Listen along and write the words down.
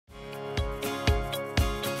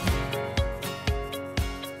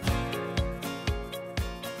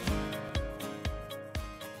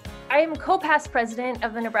I am co-past president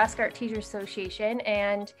of the Nebraska Art Teachers Association,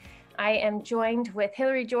 and I am joined with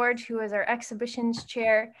Hillary George, who is our exhibitions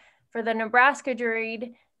chair for the Nebraska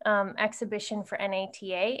Juried exhibition for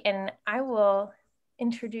NATA, and I will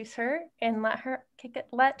introduce her and let her kick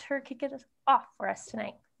it off for us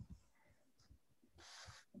tonight.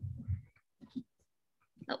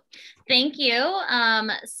 Oh, thank you.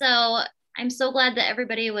 So I'm so glad that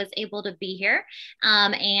everybody was able to be here.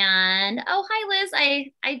 And oh, hi, Liz.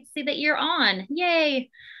 I see that you're on. Yay.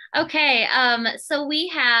 Okay, so we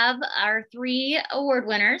have our 3 award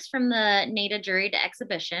winners from the NATA Juried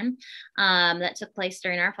exhibition that took place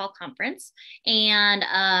during our fall conference. And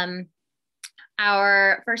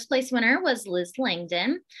our first place winner was Liz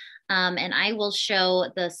Langdon. And I will show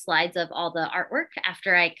the slides of all the artwork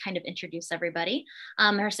after I kind of introduce everybody.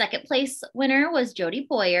 Her second place winner was Jody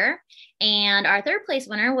Boyer, and our third place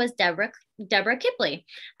winner was Deborah Kipley.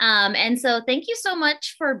 And so thank you so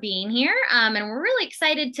much for being here. And we're really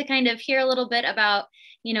excited to kind of hear a little bit about,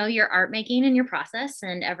 you know, your art making and your process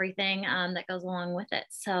and everything that goes along with it.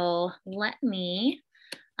 So let me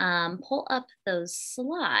pull up those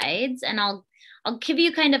slides, and I'll give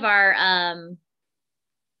you kind of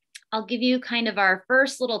our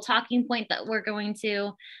first little talking point that we're going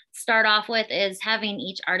to start off with is having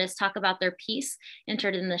each artist talk about their piece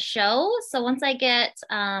entered in the show. So once I get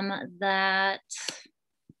that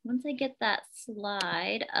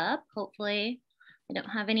slide up, hopefully I don't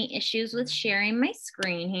have any issues with sharing my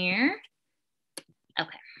screen here.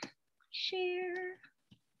 Okay, share.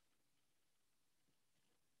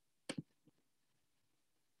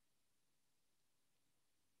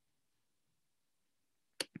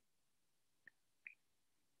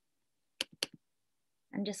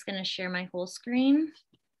 I'm just gonna share my whole screen.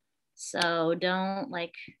 So don't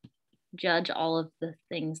like judge all of the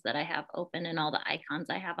things that I have open and all the icons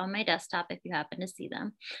I have on my desktop if you happen to see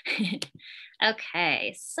them.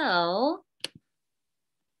 Okay, so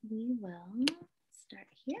we will start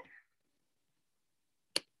here.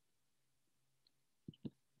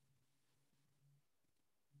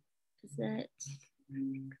 Is it?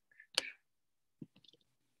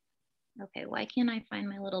 Okay, why can't I find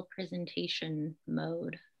my little presentation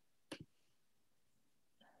mode?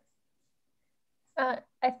 I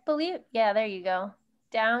believe, yeah, there you go.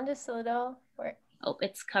 Down just a little. Oh,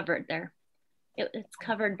 it's covered there. It's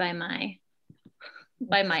covered by my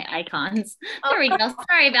icons. There we go.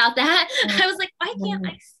 Sorry about that. I was like, why can't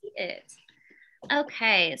I see it?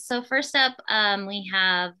 Okay, so first up, we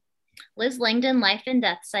have Liz Langdon, Life and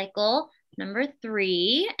Death Cycle, number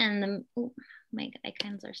 3, and the my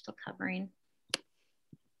icons are still covering.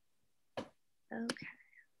 Okay.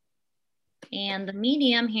 And the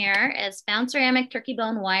medium here is found ceramic, turkey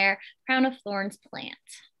bone wire, crown of thorns plant.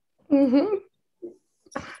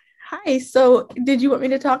 Hi, so did you want me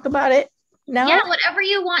to talk about it now? Yeah, whatever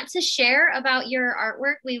you want to share about your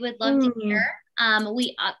artwork, we would love to hear.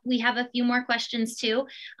 We have a few more questions too.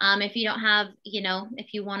 If you don't have, you know,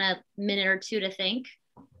 if you want a minute or two to think.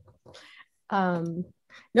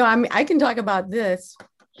 No, I mean, I can talk about this.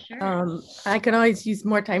 Sure. I can always use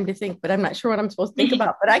more time to think, but I'm not sure what I'm supposed to think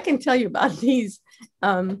about, but I can tell you about these.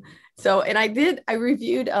 So, and I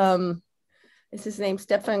reviewed, is his name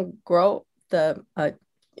Stefan Groh, the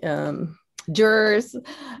jurors'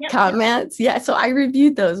 comments. Yeah, so I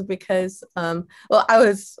reviewed those because, well, I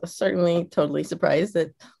was certainly totally surprised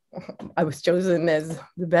that I was chosen as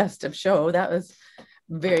the best of show. That was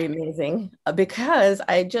very amazing because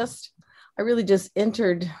I really just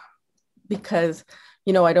entered because,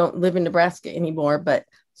 you know, I don't live in Nebraska anymore, but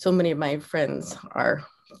so many of my friends are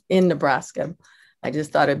in Nebraska. I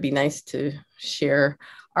just thought it'd be nice to share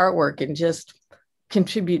artwork and just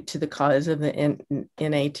contribute to the cause of the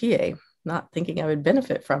NATA, not thinking I would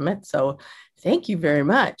benefit from it. So thank you very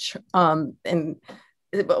much. And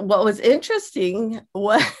what was interesting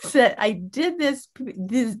was that I did this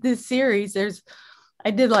series. I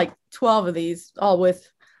did like 12 of these, all with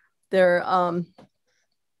they're all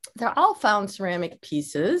found ceramic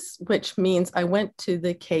pieces, which means I went to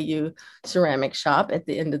the KU ceramic shop at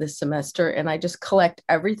the end of the semester and I just collect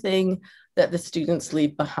everything that the students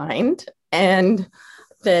leave behind. And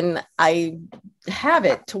then I have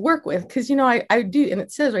it to work with because, you know, I do, and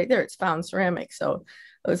it says right there, it's found ceramic. So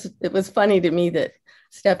it was funny to me that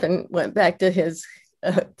Stefan went back to his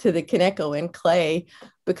to the Kaneko and clay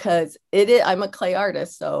because I'm a clay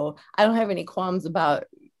artist. So I don't have any qualms about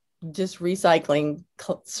just recycling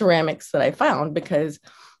ceramics that I found because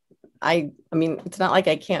I mean, it's not like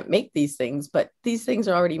I can't make these things, but these things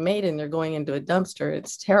are already made and they're going into a dumpster.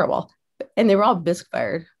 It's terrible. And they were all bisque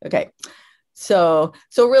fired. Okay. So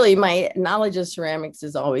really my knowledge of ceramics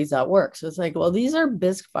is always at work. So it's like, well, these are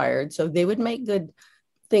bisque fired. So they would make good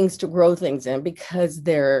things to grow things in because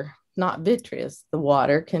they're not vitreous. The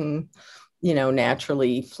water can,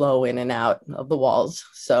 naturally flow in and out of the walls.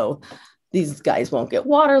 So these guys won't get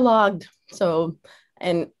waterlogged. So,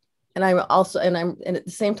 and I'm at the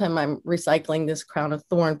same time, I'm recycling this crown of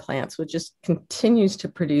thorn plants, which just continues to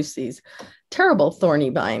produce these terrible thorny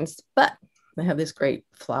vines, but they have this great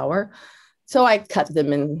flower. So I cut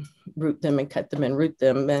them and root them and cut them and root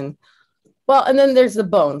them. And then there's the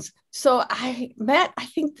bones. So I met, I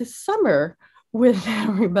think this summer with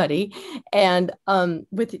everybody and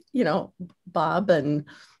with, Bob and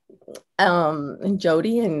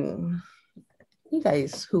Jody and you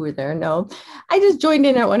guys who were there know. I just joined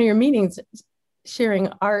in at one of your meetings sharing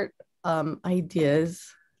art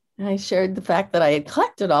ideas. And I shared the fact that I had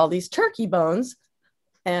collected all these turkey bones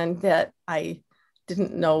and that I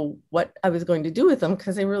didn't know what I was going to do with them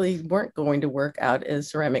because they really weren't going to work out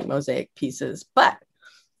as ceramic mosaic pieces. But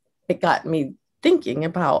it got me thinking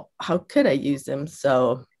about how could I use them.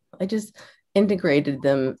 So I just integrated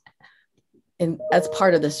them as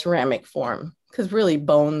part of the ceramic form because really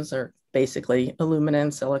bones are basically alumina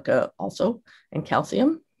and silica also and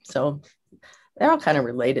calcium. So they're all kind of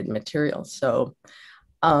related materials. So,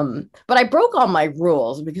 but I broke all my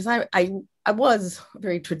rules because I was a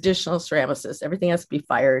very traditional ceramicist. Everything has to be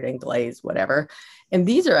fired and glazed, whatever. And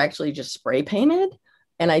these are actually just spray painted.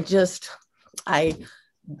 And I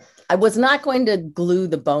was not going to glue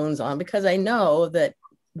the bones on because I know that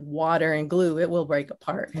water and glue, it will break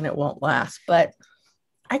apart and it won't last. But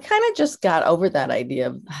I kind of just got over that idea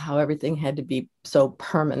of how everything had to be so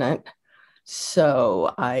permanent.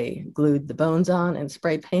 So I glued the bones on and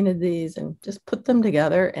spray painted these and just put them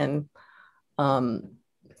together, and a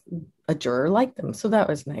juror liked them. So that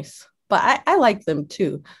was nice. But I like them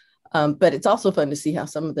too. But it's also fun to see how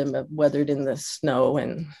some of them have weathered in the snow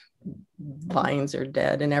and vines are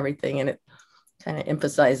dead and everything. And it kind of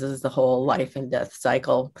emphasizes the whole life and death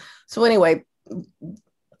cycle. So anyway,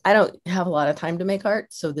 I don't have a lot of time to make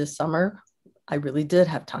art. So this summer, I really did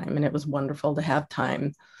have time, and it was wonderful to have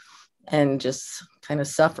time and just kind of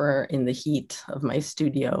suffer in the heat of my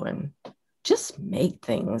studio and just make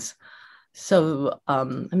things. So I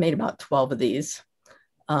made about 12 of these.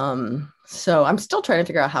 So I'm still trying to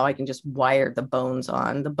figure out how I can just wire the bones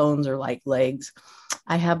on. The bones are like legs.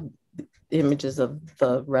 I have images of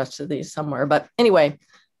the rest of these somewhere, but anyway,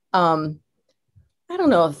 I don't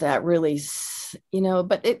know if that really,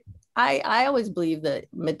 but I always believe that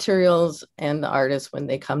materials and the artists, when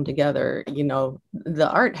they come together, the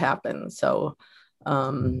art happens. So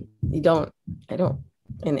and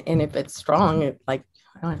if it's strong, I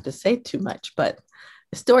don't have to say too much, but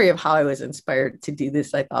the story of how I was inspired to do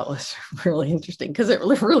this, I thought was really interesting because it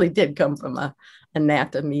really did come from a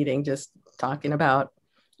NATA meeting, just talking about,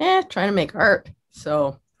 trying to make art.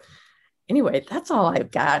 So anyway, that's all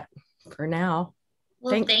I've got for now.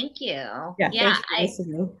 Well, thank you. Yeah,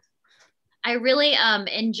 I really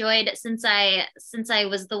enjoyed since I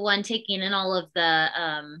was the one taking in all of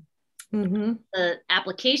the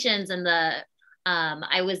applications and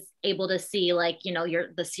I was able to see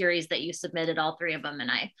the series that you submitted, all three of them, and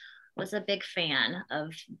I was a big fan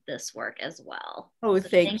of this work as well. Oh, so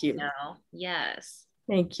thank you. Yes.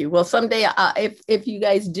 Thank you. Well, someday, if you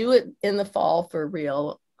guys do it in the fall for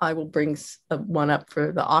real, I will bring one up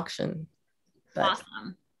for the auction. But,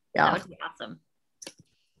 awesome. Yeah. That would be awesome.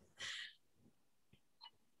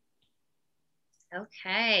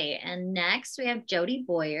 Okay, and next we have Jody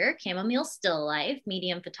Boyer, Chamomile Still Life,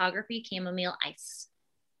 Medium Photography, Chamomile Ice.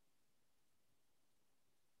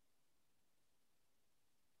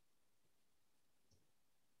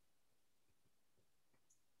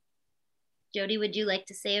 Jody, would you like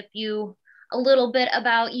to say a little bit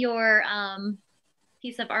about your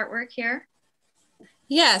piece of artwork here?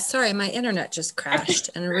 Yeah, sorry, my internet just crashed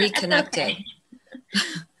and reconnected.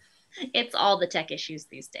 It's all the tech issues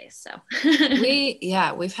these days. So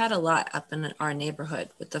we've had a lot up in our neighborhood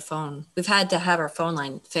with the phone. We've had to have our phone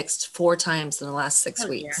line fixed 4 times in the last 6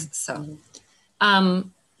 weeks. So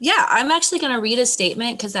yeah, I'm actually going to read a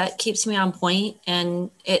statement because that keeps me on point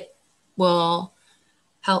and it will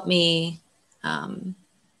help me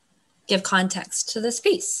give context to this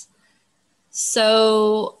piece.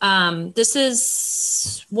 So this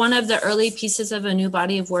is one of the early pieces of a new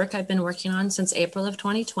body of work I've been working on since April of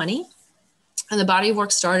 2020. And the body of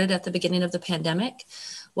work started at the beginning of the pandemic.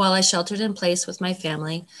 While I sheltered in place with my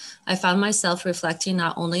family, I found myself reflecting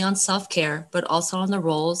not only on self-care, but also on the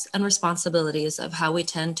roles and responsibilities of how we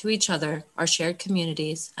tend to each other, our shared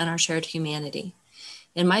communities, and our shared humanity.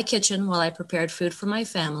 In my kitchen, while I prepared food for my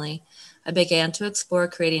family, I began to explore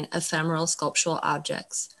creating ephemeral sculptural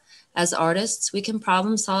objects. As artists, we can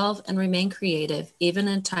problem solve and remain creative, even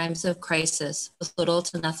in times of crisis, with little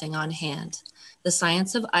to nothing on hand. The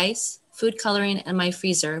science of ice, food coloring, and my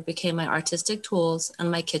freezer became my artistic tools,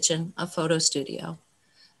 and my kitchen a photo studio.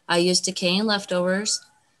 I used decaying leftovers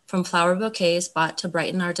from flower bouquets bought to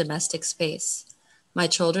brighten our domestic space. My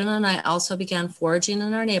children and I also began foraging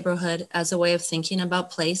in our neighborhood as a way of thinking about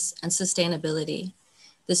place and sustainability.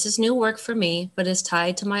 This is new work for me, but is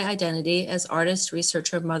tied to my identity as artist,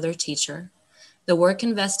 researcher, mother, teacher. The work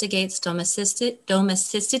investigates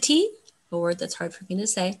domesticity, a word that's hard for me to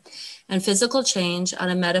say, and physical change on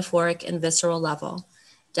a metaphoric and visceral level.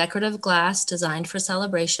 Decorative glass designed for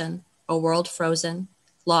celebration, a world frozen,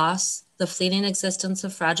 loss, the fleeting existence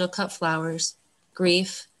of fragile cut flowers,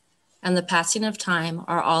 grief, and the passing of time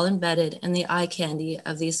are all embedded in the eye candy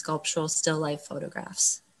of these sculptural still life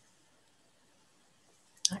photographs.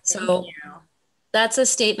 So that's a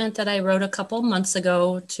statement that I wrote a couple months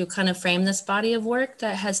ago to kind of frame this body of work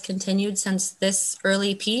that has continued since this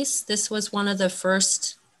early piece. This was one of the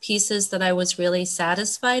first pieces that I was really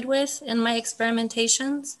satisfied with in my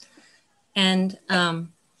experimentations. And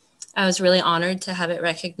I was really honored to have it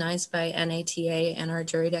recognized by NATA and our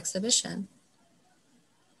juried exhibition.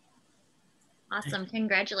 Awesome,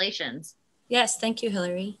 congratulations. Yes, thank you,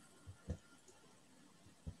 Hillary.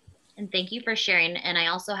 And thank you for sharing. And I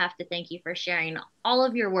also have to thank you for sharing all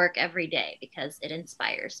of your work every day because it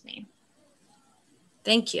inspires me.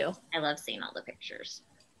 Thank you. I love seeing all the pictures.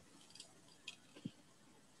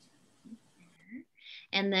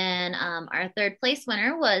 And then our third place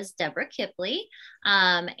winner was Deborah Kipley.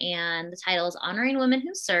 And the title is Honoring Women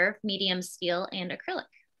Who Serve, Medium Steel and Acrylic.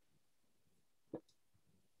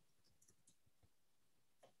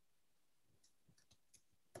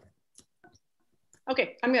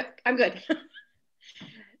 Okay, I'm good.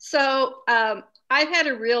 So I've had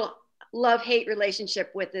a real love-hate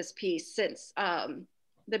relationship with this piece since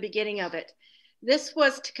the beginning of it. This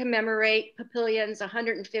was to commemorate Papillion's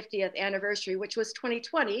 150th anniversary, which was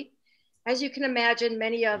 2020. As you can imagine,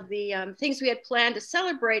 many of the things we had planned to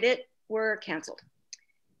celebrate it were canceled,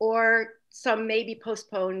 or some may be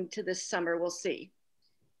postponed to this summer, we'll see.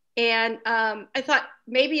 And I thought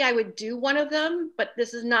maybe I would do one of them, but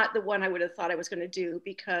this is not the one I would have thought I was going to do,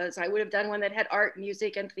 because I would have done one that had art,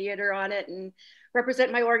 music, and theater on it and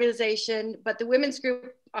represent my organization. But the women's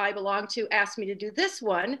group I belong to asked me to do this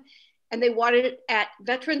one, and they wanted it at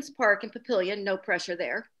Veterans Park in Papillion, no pressure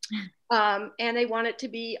there. And they want it to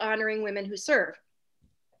be honoring women who serve.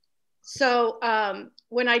 So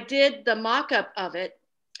when I did the mock-up of it,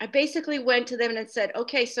 I basically went to them and said,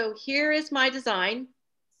 okay, so here is my design.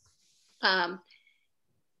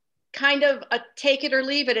 Kind of a take it or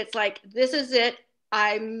leave it. It's like, this is it.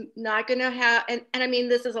 I'm not going to have, and I mean,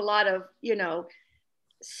 this is a lot of, you know,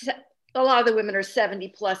 a lot of the women are 70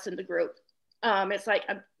 plus in the group. It's like,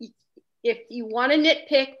 if you want to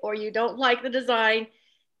nitpick or you don't like the design,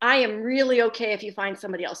 I am really okay if you find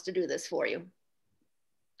somebody else to do this for you.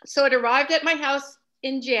 So it arrived at my house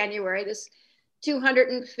in January, this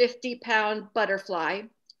 250-pound butterfly.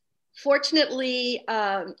 Fortunately,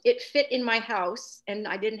 it fit in my house and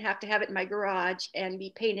I didn't have to have it in my garage and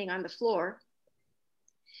be painting on the floor.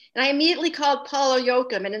 And I immediately called Paula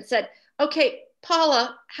Yoakum and said, okay,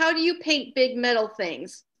 Paula, how do you paint big metal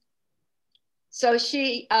things? So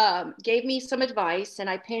she gave me some advice and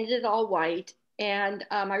I painted it all white. And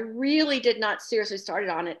I really did not seriously start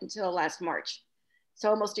on it until last March. So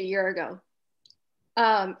almost a year ago.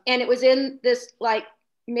 And it was in this like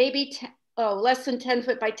maybe less than 10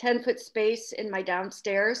 foot by 10 foot space in my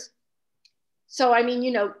downstairs. So, I mean,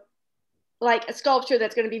 you know, like a sculpture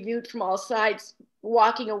that's going to be viewed from all sides,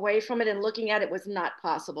 walking away from it and looking at it was not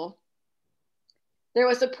possible. There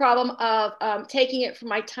was a problem of taking it from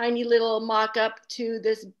my tiny little mock-up to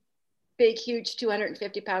this big, huge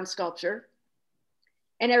 250-pound sculpture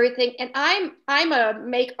and everything. And I'm a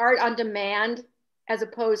make art on demand as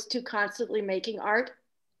opposed to constantly making art.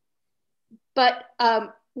 But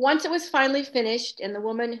once it was finally finished and the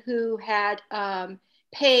woman who had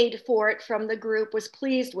paid for it from the group was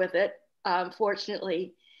pleased with it,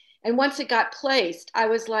 fortunately. And once it got placed, I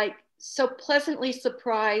was like so pleasantly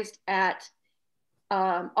surprised at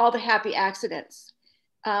all the happy accidents.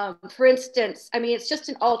 For instance, I mean, it's just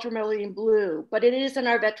an ultramarine blue, but it is in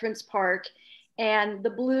our Veterans Park. And the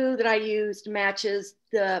blue that I used matches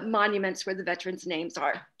the monuments where the veterans' names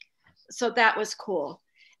are. So that was cool.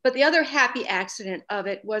 But the other happy accident of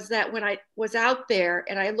it was that when I was out there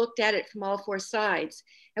and I looked at it from all four sides,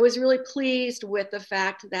 I was really pleased with the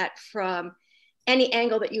fact that from any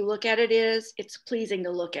angle that you look at it is, it's pleasing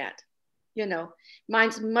to look at. You know,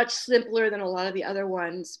 mine's much simpler than a lot of the other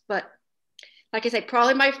ones, but like I say,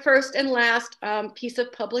 probably my first and last piece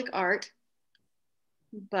of public art.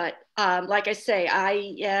 But like I say,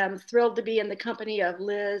 I am thrilled to be in the company of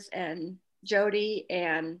Liz and Jody,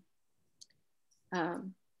 and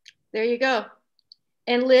there you go.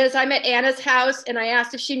 And Liz, I'm at Anna's house and I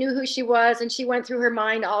asked if she knew who she was, and she went through her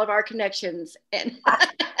mind all of our connections. And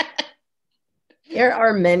there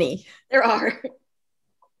are many. There are.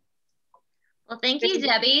 Well, thank you,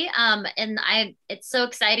 Debbie. It's so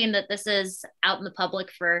exciting that this is out in the public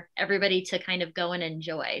for everybody to kind of go and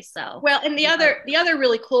enjoy. So well, and the other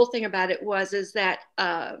really cool thing about it is that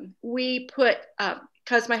we put,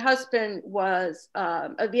 because my husband was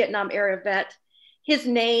a Vietnam era vet, his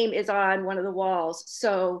name is on one of the walls,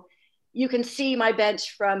 so you can see my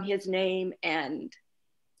bench from his name, and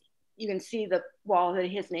you can see the wall that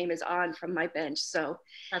his name is on from my bench. So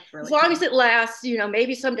that's really as long as it lasts, you know,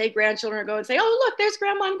 maybe someday grandchildren will go and say, oh, look, there's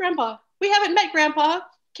Grandma and Grandpa. We haven't met Grandpa,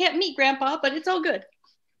 can't meet Grandpa, but it's all good.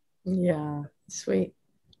 Yeah, sweet.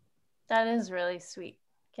 That is really sweet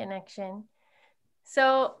connection.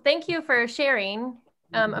 So thank you for sharing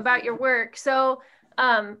about your work. So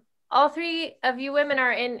all three of you women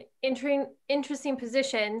are in interesting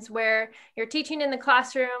positions where you're teaching in the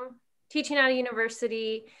classroom, teaching at a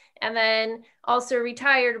university, and then also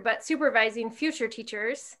retired, but supervising future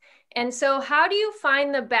teachers. And so how do you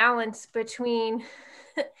find the balance between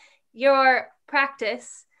your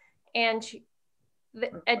practice and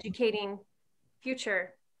educating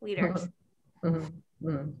future leaders?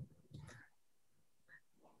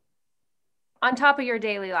 On top of your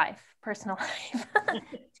daily life, personal life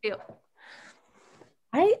too.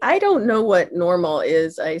 I don't know what normal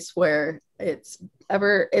is, I swear. It's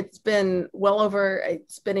been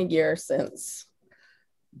a year since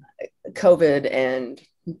COVID and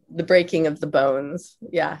the breaking of the bones.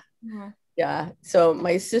 Yeah. Mm-hmm. Yeah. So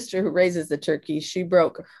my sister who raises the turkeys, she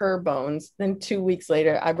broke her bones. Then 2 weeks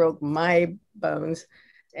later, I broke my bones.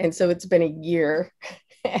 And so it's been a year.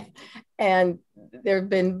 And there have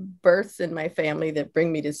been births in my family that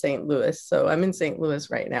bring me to St. Louis. So I'm in St. Louis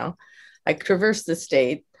right now. I traverse the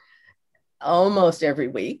state almost every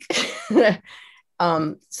week.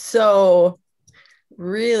 So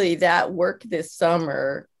really that work this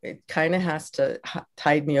summer, it kind of has to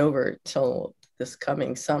tide me over till this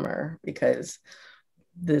coming summer, because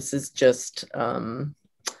this is just, I've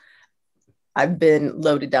been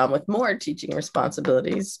loaded down with more teaching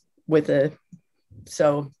responsibilities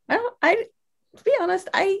so to be honest,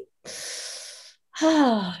 I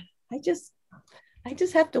just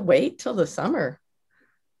have to wait till the summer.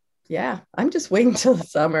 Yeah, I'm just waiting till the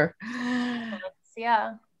summer.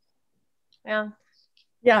 Yeah,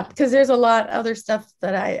 because there's a lot of other stuff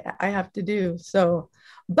that I have to do. So,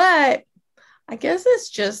 but I guess it's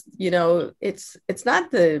just, it's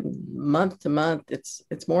not the month to month.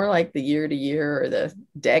 It's more like the year to year or the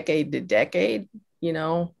decade to decade.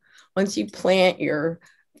 Once you plant your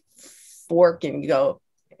fork and you go,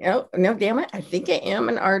 no, damn it, I think I am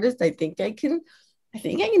an artist. I think I can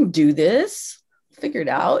do this. Figure it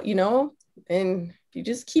out, and you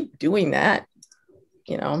just keep doing that.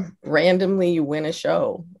 Randomly you win a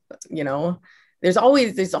show. There's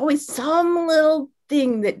always some little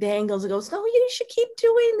thing that dangles and goes, no, you should keep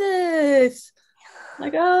doing this.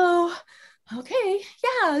 Like, oh, okay,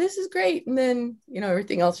 yeah, this is great. And then,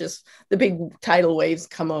 everything else, just the big tidal waves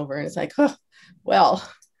come over, and it's like, oh, well, I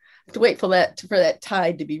have to wait for that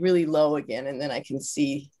tide to be really low again, and then I can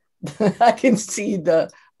see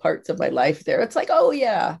the parts of my life there. It's like, oh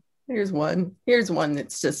yeah, here's one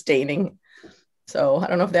that's sustaining. So I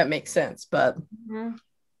don't know if that makes sense, but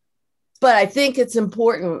I think it's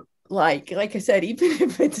important, like I said, even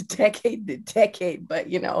if it's decade to decade, but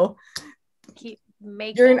keep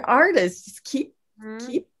making. You're an artist, just keep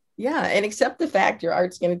and accept the fact your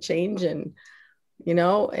art's going to change, and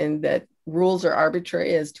and that rules are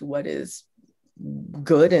arbitrary as to what is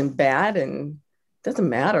good and bad, and it doesn't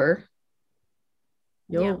matter.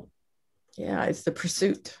 It's the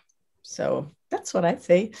pursuit. So that's what I'd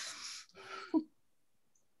say.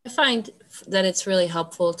 I find that it's really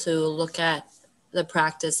helpful to look at the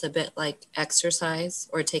practice a bit like exercise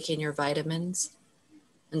or taking your vitamins.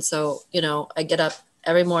 And so, I get up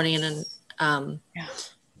every morning and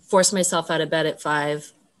force myself out of bed at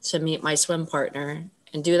 5 to meet my swim partner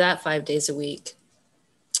and do that 5 days a week.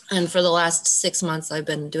 And for the last 6 months, I've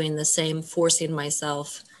been doing the same, forcing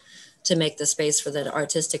myself to make the space for the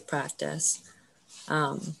artistic practice.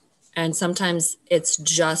 And sometimes it's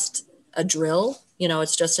just a drill,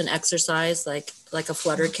 it's just an exercise like a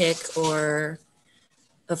flutter kick or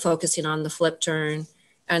of focusing on the flip turn.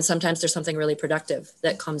 And sometimes there's something really productive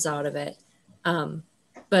that comes out of it.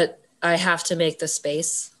 But I have to make the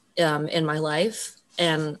space in my life.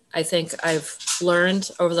 And I think I've learned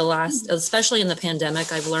over the last, especially in the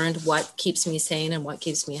pandemic, I've learned what keeps me sane and what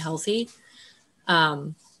keeps me healthy.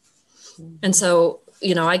 And so,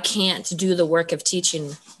 you know, I can't do the work of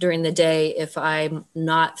teaching during the day if I'm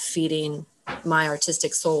not feeding my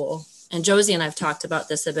artistic soul. And Josie and I've talked about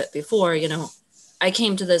this a bit before. You know, I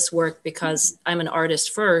came to this work because I'm an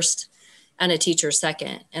artist first and a teacher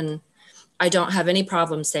second. And I don't have any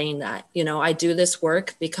problem saying that. You know, I do this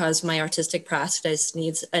work because my artistic practice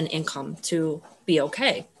needs an income to be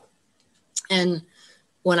okay. And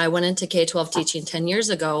when I went into K-12 teaching 10 years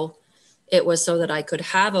ago, it was so that I could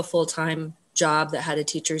have a full-time job that had a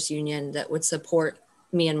teachers union that would support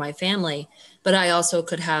me and my family, but I also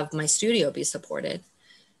could have my studio be supported.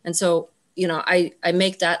 And so, you know, I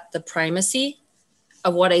make that the primacy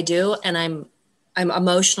of what I do, and I'm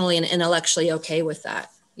emotionally and intellectually okay with that,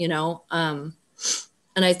 you know. And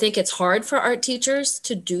I think it's hard for art teachers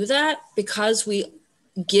to do that because we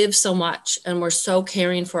give so much and we're so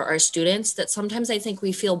caring for our students that sometimes I think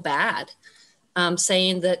we feel bad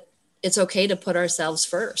saying that it's okay to put ourselves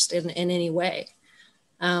first in any way.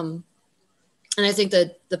 And I think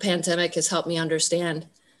that the pandemic has helped me understand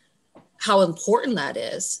how important that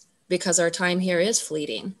is, because our time here is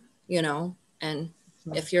fleeting, you know, and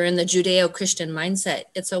if you're in the Judeo-Christian mindset,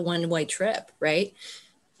 it's a one-way trip, right?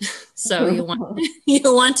 So you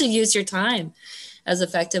want to use your time as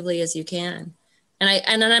effectively as you can.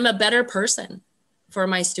 And then I'm a better person for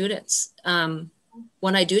my students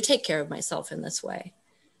when I do take care of myself in this way.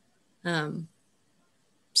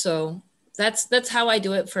 So that's how I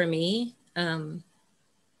do it for me.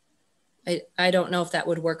 I don't know if that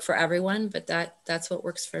would work for everyone, but that's what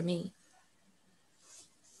works for me.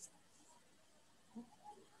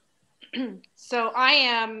 So I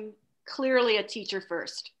am clearly a teacher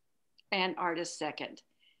first and artist second,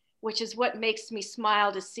 which is what makes me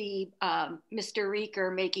smile to see Mr.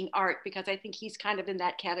 Reeker making art, because I think he's kind of in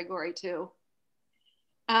that category too.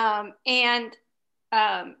 I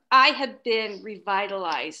have been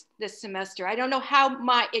revitalized this semester. I don't know how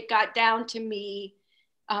it got down to me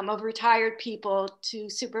of retired people to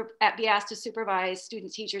be asked to supervise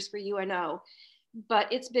student teachers for UNO,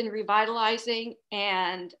 but it's been revitalizing,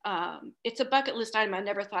 and it's a bucket list item I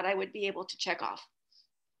never thought I would be able to check off.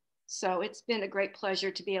 So it's been a great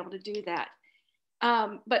pleasure to be able to do that.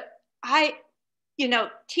 But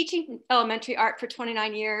teaching elementary art for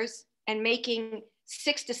 29 years and making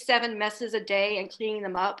 6 to 7 messes a day and cleaning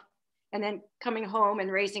them up, and then coming home and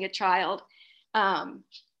raising a child, and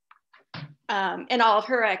all of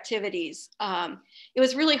her activities, it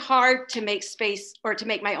was really hard to make space or to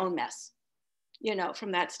make my own mess, you know,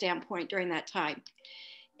 from that standpoint during that time.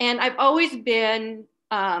 And I've always been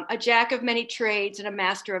a jack of many trades and a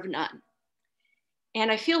master of none.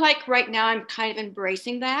 And I feel like right now I'm kind of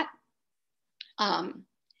embracing that.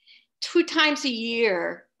 2 times a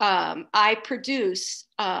year, I produce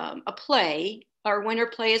a play. Our winter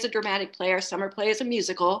play is a dramatic play, our summer play is a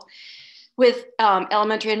musical, with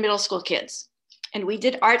elementary and middle school kids. And we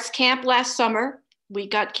did arts camp last summer. We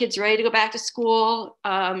got kids ready to go back to school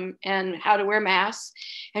and how to wear masks.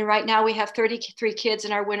 And right now we have 33 kids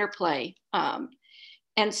in our winter play. And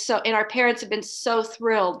our parents have been so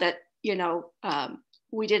thrilled that, you know,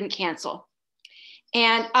 we didn't cancel.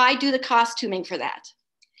 And I do the costuming for that.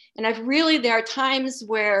 And there are times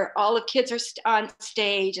where all the kids are on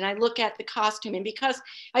stage and I look at the costuming, because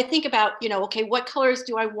I think about, you know, okay, what colors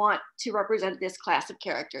do I want to represent this class of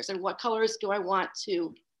characters? And what colors do I want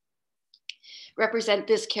to represent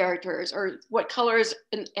this characters? Or what colors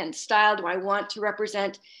and style do I want to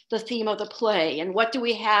represent the theme of the play? And what do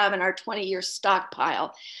we have in our 20-year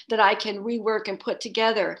stockpile that I can rework and put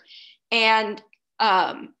together? And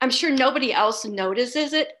I'm sure nobody else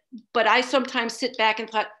notices it, but I sometimes sit back and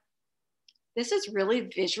thought, this is really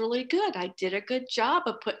visually good. I did a good job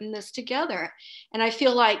of putting this together. And I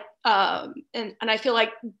feel like, and I feel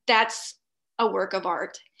like that's a work of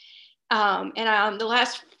art. And the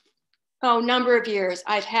last number of years,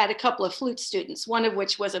 I've had a couple of flute students, one of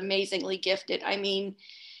which was amazingly gifted. I mean,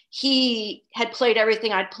 he had played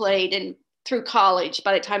everything I'd played through college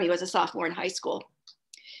by the time he was a sophomore in high school.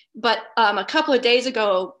 But a couple of days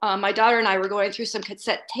ago, my daughter and I were going through some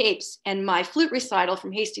cassette tapes, and my flute recital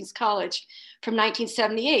from Hastings College from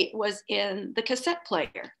 1978 was in the cassette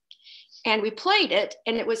player. And we played it,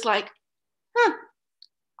 and it was like,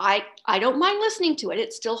 I don't mind listening to it.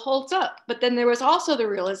 It still holds up. But then there was also the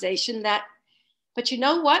realization that, but you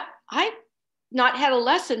know what? I've not had a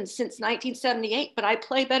lesson since 1978, but I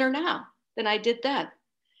play better now than I did then.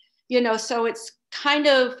 so it's kind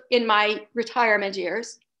of in my retirement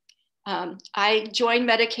years. I joined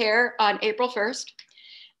Medicare on April 1st,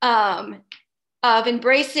 of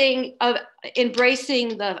embracing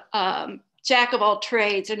the jack of all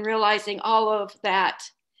trades and realizing all of that,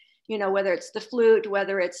 whether it's the flute,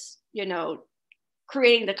 whether it's,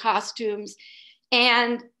 creating the costumes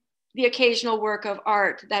and the occasional work of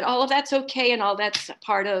art, that all of that's okay and all that's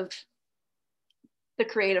part of the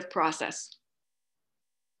creative process.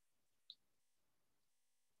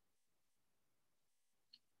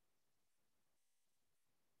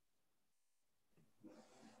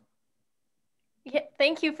 Yeah,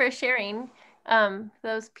 thank you for sharing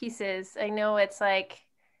those pieces. I know it's like,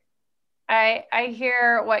 I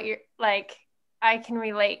hear what you're like, I can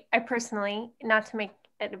relate. I personally, not to make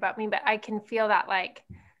it about me, but I can feel that like,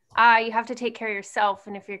 you have to take care of yourself.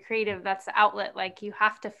 And if you're creative, that's the outlet. Like you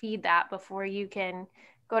have to feed that before you can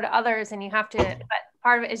go to others, and you have to, but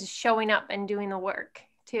part of it is showing up and doing the work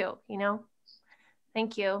too,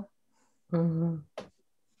 Thank you. Mm-hmm.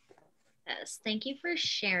 Yes, thank you for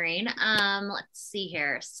sharing. Let's see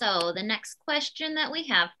here. So the next question that we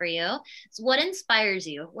have for you is, what inspires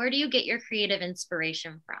you? Where do you get your creative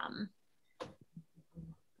inspiration from?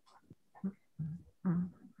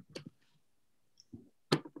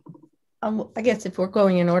 I guess if we're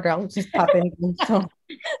going in order, I'll just pop in. So.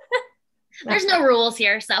 There's no rules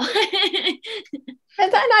here, so. And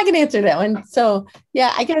I can answer that one. So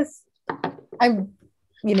yeah, I guess I've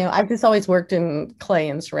just always worked in clay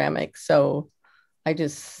and ceramics. So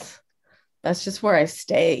that's just where I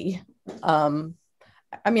stay. I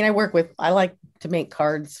like to make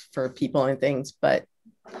cards for people and things, but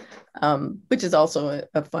which is also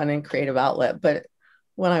a fun and creative outlet. But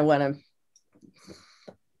when I want to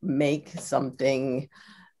make something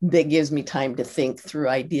that gives me time to think through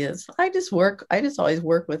ideas, I just always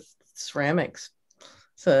work with ceramics.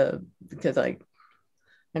 So because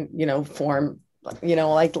form,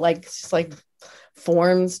 just like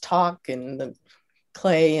forms talk, and the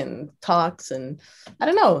clay and talks, and I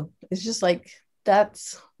don't know, it's just like,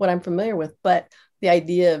 that's what I'm familiar with. But the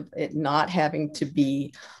idea of it not having to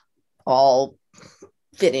be all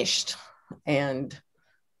finished, and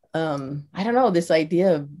I don't know, this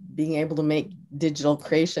idea of being able to make digital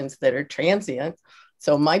creations that are transient.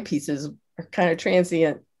 So my pieces are kind of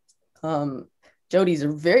transient. Jody's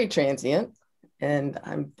are very transient. And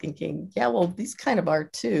I'm thinking, yeah, well, these kind of are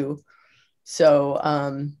too. So,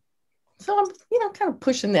 so I'm, kind of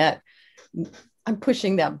pushing that. I'm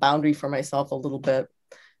pushing that boundary for myself a little bit.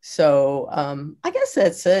 So I guess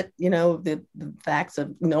that's it. The facts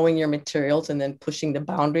of knowing your materials and then pushing the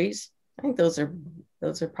boundaries. I think those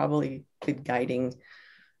are probably good guiding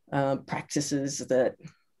practices that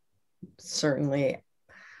certainly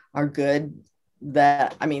are good.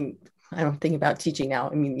 That, I don't think about teaching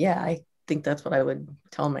now. Yeah, I think that's what I would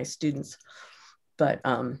tell my students. But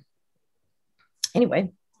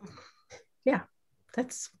anyway, yeah,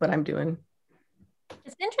 that's what I'm doing.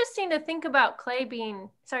 It's interesting to think about clay being,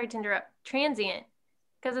 sorry to interrupt, transient,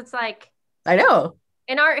 because it's like, I know.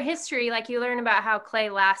 In art history, like you learn about how clay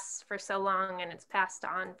lasts for so long and it's passed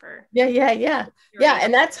on for. Yeah.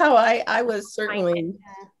 And that's how I was certainly,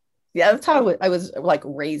 that's how I was like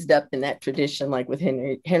raised up in that tradition, like with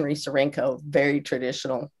Henry Serenko, very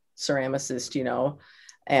traditional ceramicist,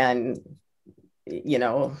 and,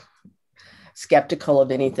 skeptical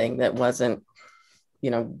of anything that wasn't,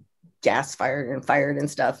 gas fired and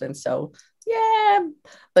stuff. And so, yeah,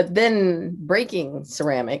 but then breaking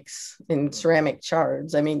ceramics and ceramic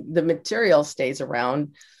shards, the material stays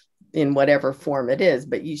around in whatever form it is,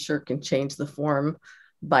 but you sure can change the form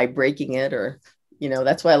by breaking it, or,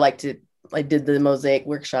 that's why I did the mosaic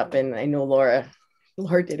workshop, and I know Laura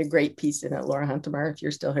did a great piece in it. Laura Huntemar, if you're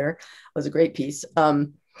still here, was a great piece.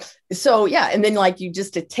 So yeah, and then like you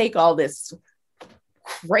just to take all this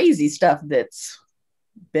crazy stuff that's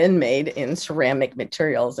been made in ceramic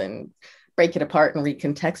materials and break it apart and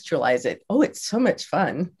recontextualize it. Oh, it's so much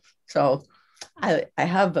fun. So I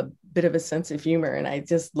have a bit of a sense of humor, and I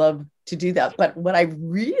just love to do that. But what I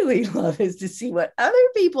really love is to see what other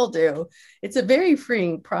people do. It's a very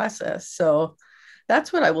freeing process. So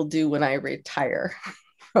that's what I will do when I retire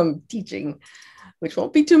from teaching, which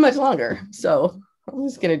won't be too much longer. So I'm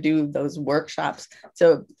just going to do those workshops.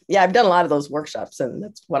 So yeah, I've done a lot of those workshops, and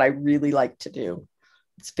that's what I really like to do.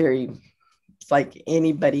 It's like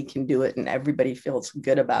anybody can do it, and everybody feels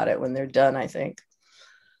good about it when they're done, I think.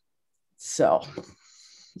 So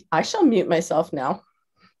I shall mute myself now.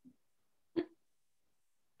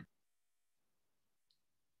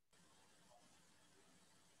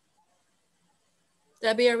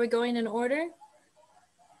 Debbie, are we going in order?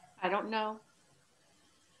 I don't know.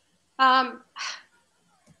 Um,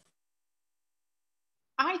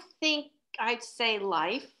 I think I'd say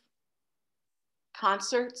life,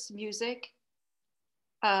 concerts, music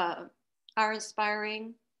are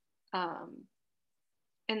inspiring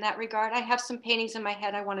in that regard. I have some paintings in my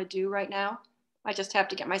head I want to do right now. I just have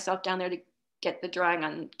to get myself down there to get the drawing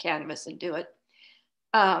on canvas and do it.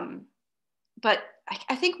 But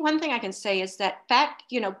I think one thing I can say is that back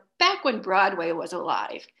when Broadway was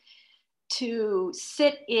alive, to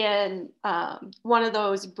sit in one of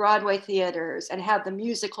those Broadway theaters and have the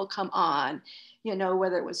musical come on,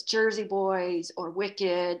 whether it was Jersey Boys or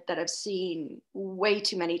Wicked that I've seen way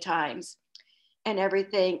too many times and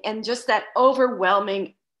everything. And just that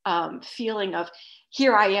overwhelming feeling of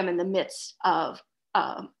here I am in the midst of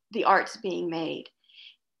the arts being made.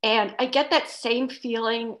 And I get that same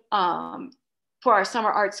feeling for our summer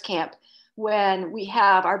arts camp when we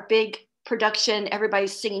have our big production,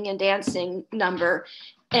 everybody's singing and dancing number.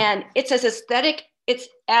 And it's as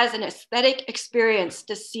an aesthetic experience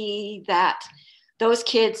to see that those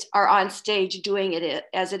kids are on stage doing it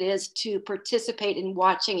as it is to participate in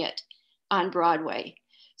watching it on Broadway.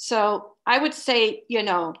 So I would say,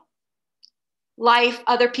 life,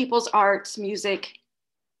 other people's arts, music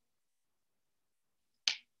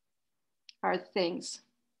are things.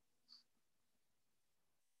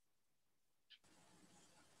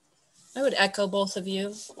 I would echo both of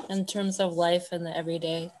you in terms of life and the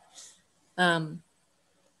everyday. I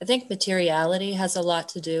think materiality has a lot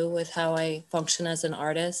to do with how I function as an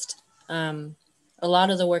artist. A lot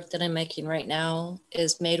of the work that I'm making right now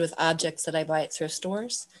is made with objects that I buy at thrift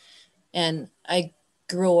stores. And I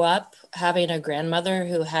grew up having a grandmother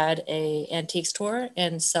who had an antique store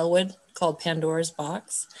in Selwood called Pandora's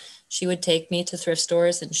Box. She would take me to thrift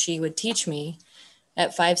stores and she would teach me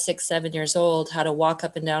at 5, 6, 7 years old how to walk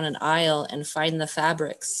up and down an aisle and find the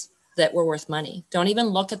fabrics that were worth money. Don't even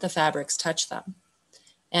look at the fabrics, touch them.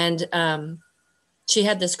 And she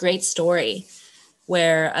had this great story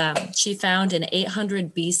where she found an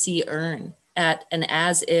 800 BC urn at an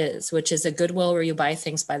As Is, which is a Goodwill where you buy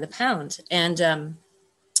things by the pound. And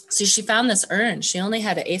so she found this urn. She only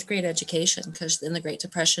had an 8th grade education because in the Great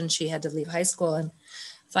Depression, she had to leave high school and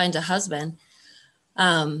find a husband.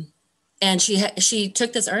 And she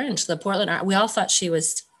took this urn to the Portland Art. We all thought she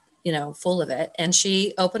was, full of it. And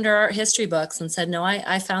she opened her art history books and said, no,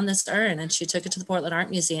 I found this urn. And she took it to the Portland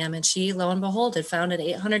Art Museum. And she, lo and behold, had found an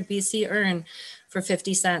 800 BC urn for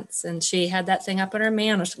 50 cents. And she had that thing up on her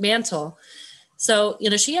mantle. So,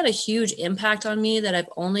 she had a huge impact on me that I've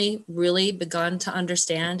only really begun to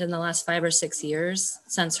understand in the last 5 or 6 years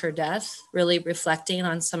since her death, really reflecting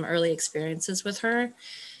on some early experiences with her.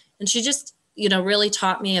 And she just, really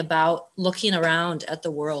taught me about looking around at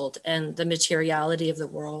the world and the materiality of the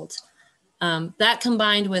world. That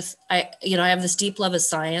combined with, I have this deep love of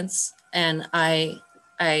science, and I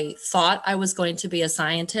thought I was going to be a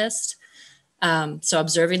scientist. So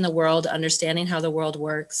observing the world, understanding how the world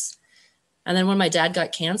works. And then when my dad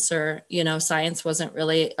got cancer, science wasn't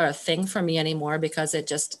really a thing for me anymore because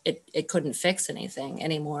it couldn't fix anything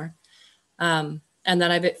anymore. And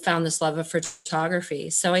then I found this love of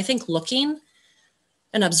photography. So I think looking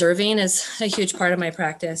and observing is a huge part of my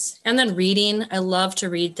practice. And then reading, I love to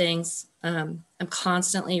read things. I'm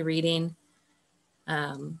constantly reading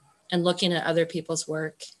and looking at other people's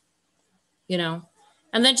work, and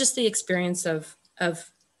then just the experience of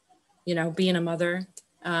being a mother,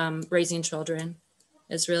 raising children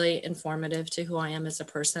is really informative to who I am as a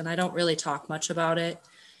person. I don't really talk much about it,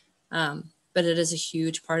 but it is a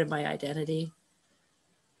huge part of my identity.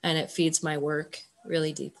 And it feeds my work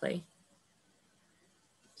really deeply.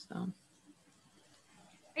 So,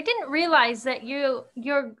 I didn't realize that your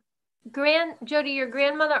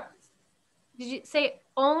grandmother, did you say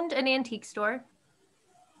owned an antique store?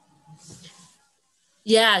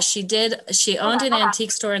 Yeah, she did. She owned an antique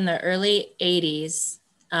store in the early 80s.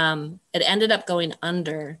 It ended up going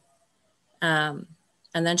under. And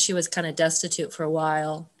then she was kind of destitute for a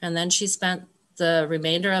while. And then she spent the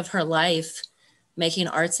remainder of her life making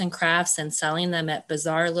arts and crafts and selling them at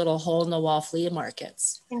bizarre little hole in the wall flea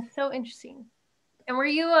markets. And so interesting. And were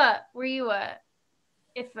you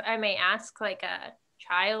if I may ask, like a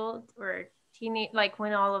child or teenage, like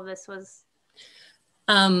when all of this was?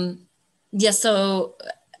 Yeah. So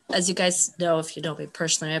as you guys know, if you know me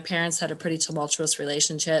personally, my parents had a pretty tumultuous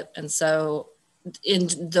relationship. And so in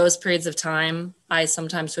those periods of time, I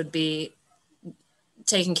sometimes would be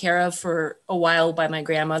taken care of for a while by my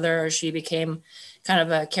grandmother, or she became kind of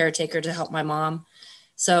a caretaker to help my mom.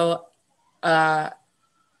 So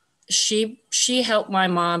she helped my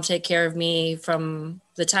mom take care of me from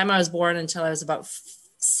the time I was born until I was about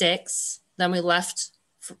 6. Then we left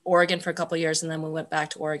Oregon for a couple of years, and then we went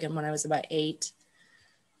back to Oregon when I was about 8.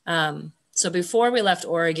 So before we left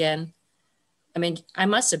Oregon, I mean, I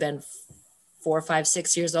must have been 4, 5,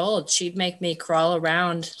 6 years old. She'd make me crawl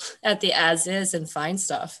around at the as is and find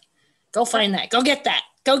stuff. Go find that. Go get that.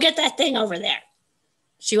 Go get that thing over there.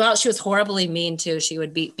 She was horribly mean too. She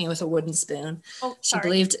would beat me with a wooden spoon. Oh,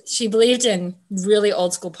 she believed in really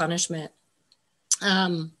old school punishment.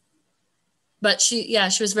 But she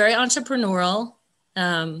was very entrepreneurial.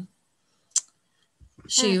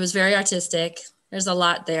 She was very artistic. There's a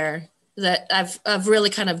lot there that I've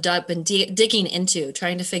really kind of been digging into,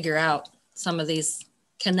 trying to figure out some of these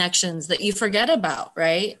connections that you forget about,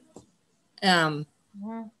 right?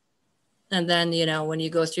 And then, you know, when you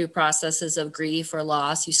go through processes of grief or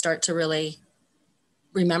loss, you start to really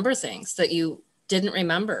remember things that you didn't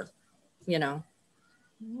remember, you know.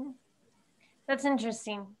 That's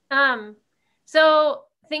interesting. So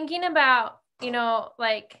thinking about, you know,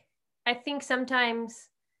 like, I think sometimes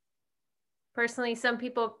personally, some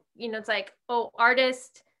people, you know, it's like, oh,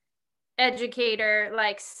 artist, educator,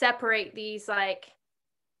 like separate these like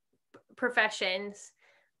professions,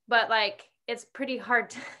 but like, it's pretty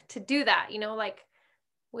hard to do that, you know, like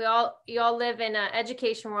you all live in an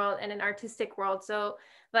education world and an artistic world. So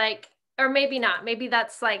like, or maybe not, maybe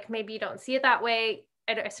that's like, maybe you don't see it that way.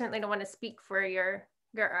 I certainly don't want to speak for your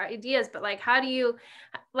ideas, but like, how do you,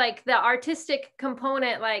 like the artistic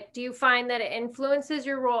component, like, do you find that it influences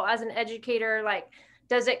your role as an educator? Like,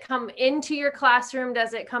 does it come into your classroom?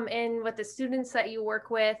 Does it come in with the students that you work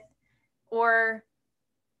with, or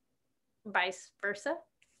vice versa?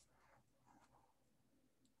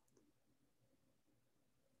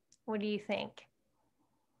 What do you think?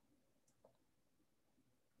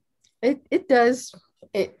 It does.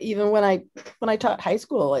 Even when I taught high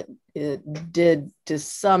school, it did to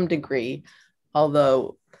some degree,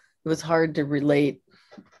 although it was hard to relate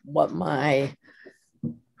what my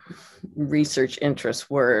research interests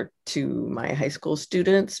were to my high school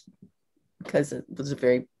students, because it was a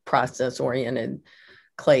very process oriented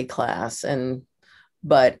clay class.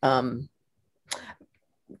 But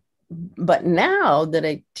now that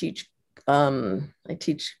I teach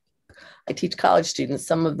college students,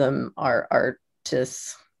 some of them are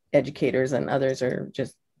artists, educators, and others are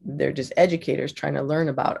they're just educators trying to learn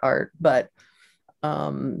about art. But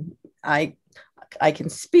I can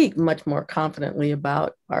speak much more confidently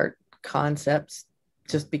about art concepts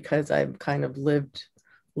just because I've kind of lived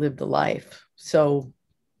the life. So,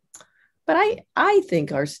 but I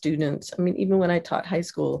think our students, I mean, even when I taught high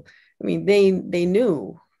school, I mean, they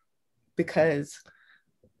knew, because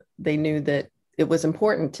they knew that it was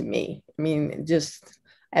important to me. I mean, just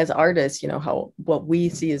as artists, you know, what we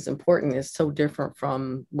see as important is so different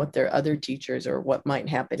from what their other teachers or what might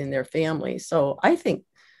happen in their family. So I think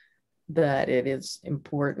that it is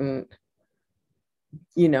important,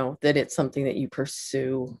 you know, that it's something that you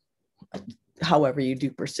pursue, however you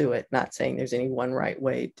do pursue it. Not saying there's any one right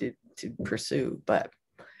way to pursue, but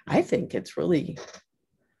I think it's really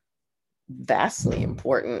vastly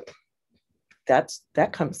important.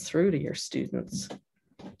 That comes through to your students,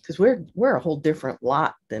 because we're a whole different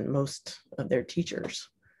lot than most of their teachers.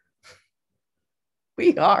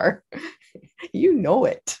 We are, you know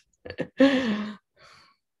it.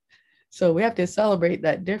 So we have to celebrate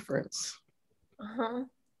that difference.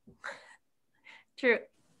 True.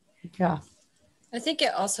 Yeah. I think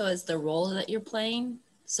it also is the role that you're playing.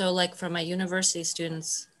 So like for my university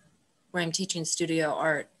students, where I'm teaching studio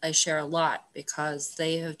art, I share a lot because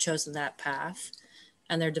they have chosen that path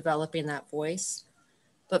and they're developing that voice.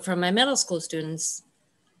 But for my middle school students,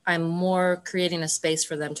 I'm more creating a space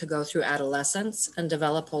for them to go through adolescence and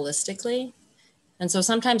develop holistically. And so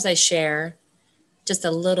sometimes I share just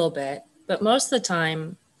a little bit, but most of the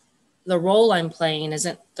time, the role I'm playing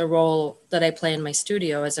isn't the role that I play in my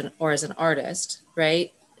studio as an artist,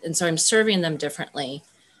 right? And so I'm serving them differently.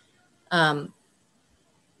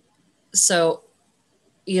 So,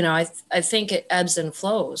 you know, I think it ebbs and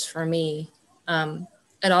flows for me.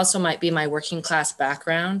 It also might be my working class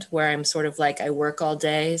background, where I'm sort of like, I work all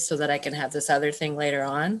day so that I can have this other thing later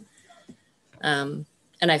on. And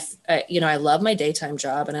I love my daytime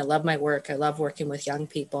job and I love my work. I love working with young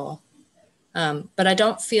people. But I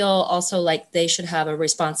don't feel also like they should have a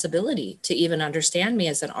responsibility to even understand me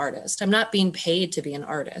as an artist. I'm not being paid to be an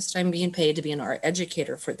artist. I'm being paid to be an art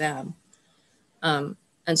educator for them. And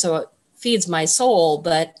so it feeds my soul,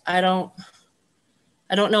 but I don't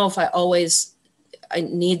know if I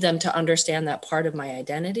need them to understand that part of my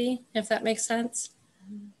identity, if that makes sense.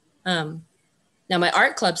 Now my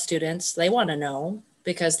art club students, they want to know,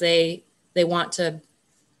 because they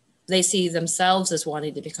see themselves as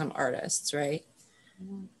wanting to become artists, right?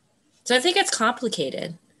 So I think it's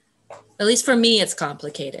complicated. At least for me, it's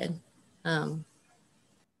complicated. I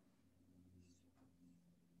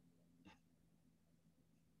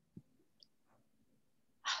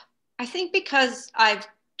think because I've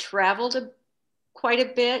traveled quite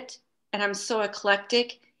a bit and I'm so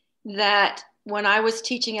eclectic that when I was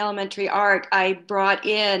teaching elementary art, I brought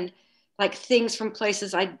in like things from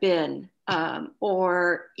places I'd been,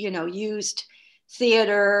 or, used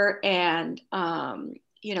theater and,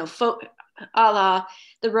 folk, a la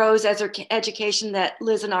the Rose education that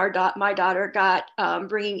Liz and my daughter got,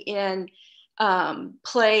 bringing in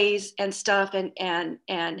plays and stuff and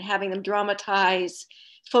having them dramatize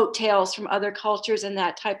folk tales from other cultures and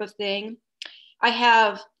that type of thing. I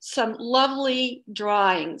have some lovely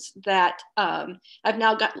drawings that I've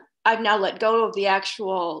now let go of the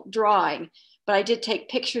actual drawing, but I did take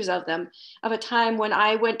pictures of them, of a time when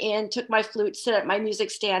I went in, took my flute, set at my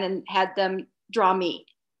music stand, and had them draw me.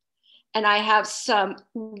 And I have some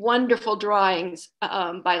wonderful drawings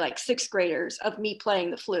by like sixth graders of me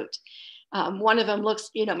playing the flute. One of them looks,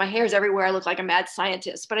 my hair's everywhere. I look like a mad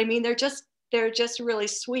scientist, but I mean, they're just really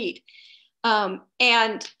sweet.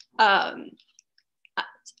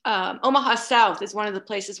 Omaha South is one of the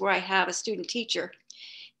places where I have a student teacher,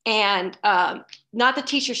 and not the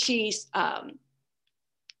teacher she's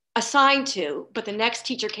assigned to, but the next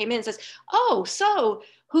teacher came in and says, "Oh, so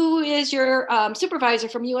who is your supervisor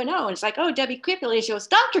from UNO?" And it's like, "Oh, Debbie Kipley." And she goes,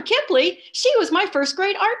 "Dr. Kipley, she was my first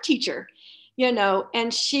grade art teacher."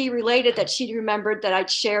 And she related that she remembered that I'd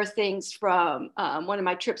share things from one of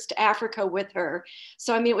my trips to Africa with her.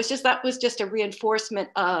 So, I mean, that was just a reinforcement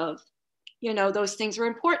of, those things were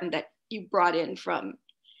important that you brought in from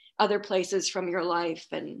other places from your life.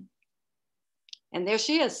 And there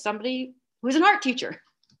she is, somebody who's an art teacher.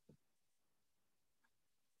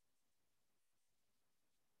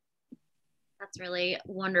 That's really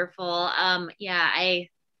wonderful. Yeah, I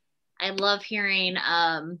love hearing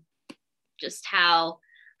just how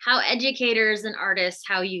educators and artists,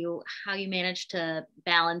 how you manage to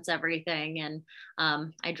balance everything. And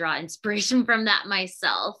I draw inspiration from that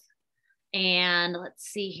myself. And let's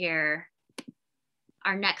see here.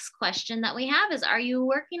 Our next question that we have is, are you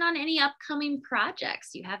working on any upcoming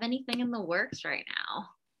projects? Do you have anything in the works right now?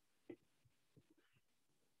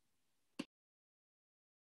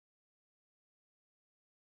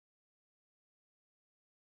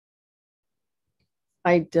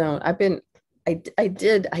 I don't. I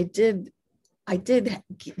did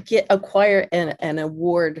acquire an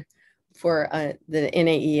award for the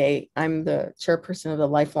NAEA. I'm the chairperson of the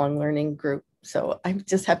lifelong learning group. So I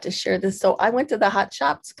just have to share this. So I went to the hot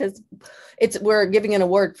shops because we're giving an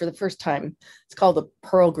award for the first time. It's called the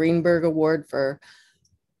Pearl Greenberg Award for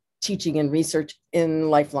teaching and research in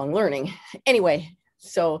lifelong learning. Anyway,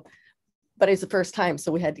 but it's the first time,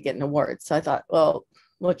 so we had to get an award. So I thought, well,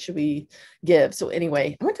 what should we give? So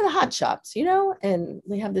anyway, I went to the hot shops, and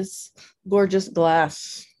they have this gorgeous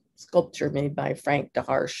glass sculpture made by Frank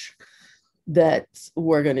DeHarsh that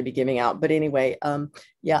we're going to be giving out. But anyway,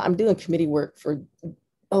 yeah, I'm doing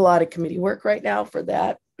a lot of committee work right now for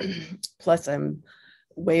that. Plus I'm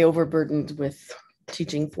way overburdened with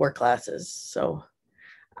teaching 4 classes. So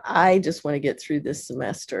I just want to get through this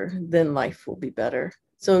semester, then life will be better.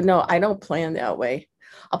 So no, I don't plan that way.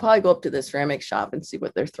 I'll probably go up to the ceramic shop and see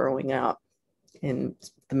what they're throwing out in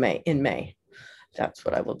May. That's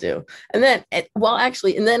what I will do. And then,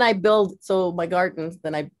 and then I build, so my gardens,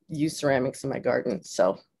 then I use ceramics in my garden.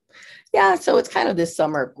 So yeah, so it's kind of this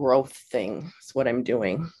summer growth thing. Is what I'm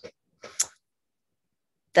doing.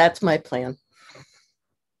 That's my plan.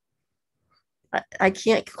 I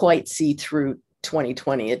can't quite see through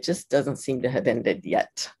 2020. It just doesn't seem to have ended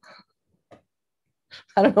yet.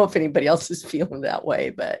 I don't know if anybody else is feeling that way,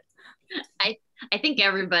 but I think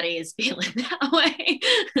everybody is feeling that way.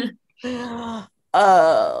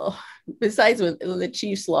 Besides when the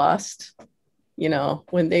Chiefs lost,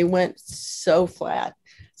 when they went so flat,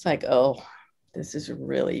 it's like, oh, this is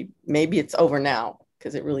really, maybe it's over now,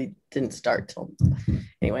 because it really didn't start till,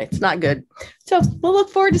 anyway, it's not good. So we'll look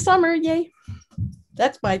forward to summer. Yay.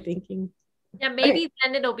 That's my thinking. Yeah, maybe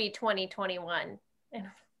then it'll be 2021.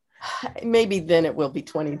 Maybe then it will be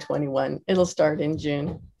 2021. It'll start in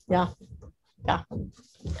June. Yeah. All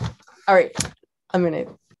right.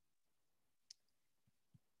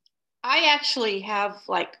 I actually have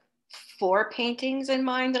like 4 paintings in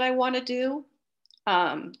mind that I want to do.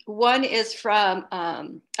 One is from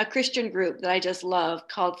a Christian group that I just love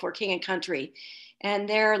called For King and Country. And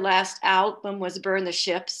their last album was Burn the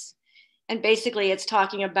Ships. And basically it's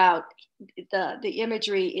talking about the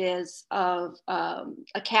imagery is of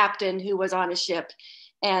a captain who was on a ship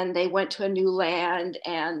and they went to a new land,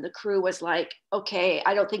 and the crew was like, okay,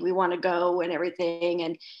 I don't think we want to go and everything.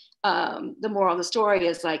 And the moral of the story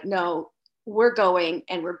is like, no, we're going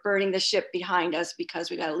and we're burning the ship behind us because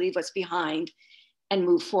we got to leave what's behind and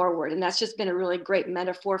move forward. And that's just been a really great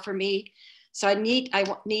metaphor for me. So I need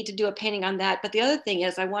to do a painting on that. But the other thing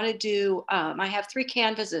is I want to do, I have 3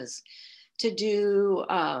 canvases to do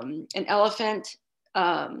an elephant,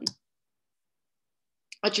 a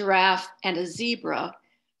giraffe, and a zebra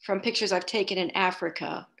from pictures I've taken in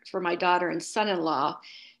Africa for my daughter and son-in-law,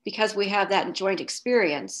 because we have that joint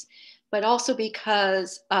experience, but also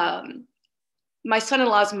because my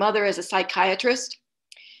son-in-law's mother is a psychiatrist,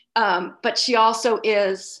 but she also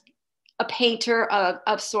is a painter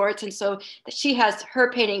of sorts. And so she has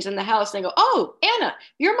her paintings in the house, and they go, oh, Anna,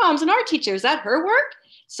 your mom's an art teacher. Is that her work?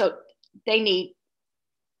 So they need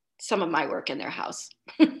some of my work in their house.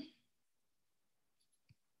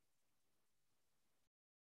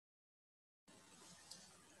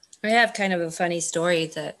 I have kind of a funny story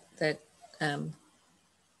that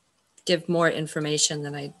give more information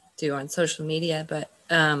than I do on social media, but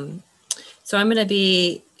so I'm going to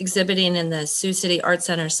be exhibiting in the Sioux City Art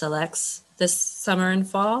Center Selects this summer and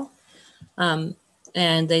fall, and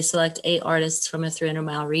they select 8 artists from a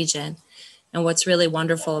 300-mile region. And what's really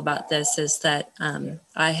wonderful about this is that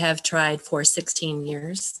I have tried for 16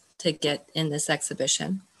 years to get in this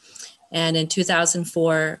exhibition. And in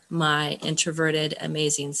 2004, my introverted,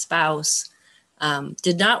 amazing spouse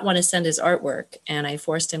did not want to send his artwork. And I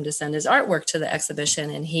forced him to send his artwork to the exhibition,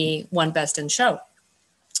 and he won Best in Show.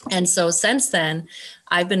 And so since then,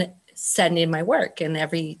 I've been sending my work, and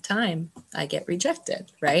every time I get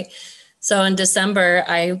rejected, right? So in December,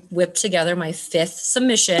 I whipped together my 5th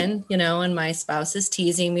submission, you know, and my spouse is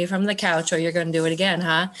teasing me from the couch, oh, you're going to do it again,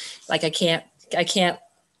 huh? Like I can't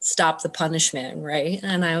stop the punishment, right?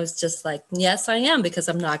 And I was just like, yes, I am, because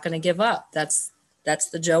I'm not going to give up. That's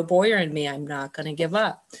the Joe Boyer in me. I'm not going to give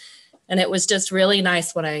up. And it was just really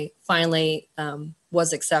nice when I finally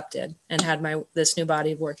was accepted and had this new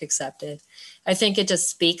body of work accepted. I think it just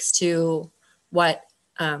speaks to what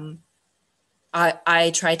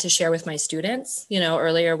I try to share with my students. You know,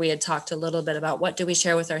 earlier we had talked a little bit about what do we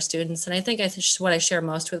share with our students. And I think what I share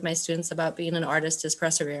most with my students about being an artist is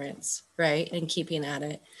perseverance, right? And keeping at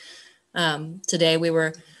it. Today we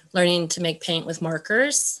were learning to make paint with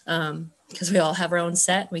markers because we all have our own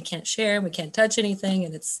set. We can't share, we can't touch anything,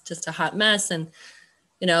 and it's just a hot mess. And,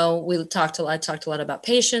 you know, I talked a lot about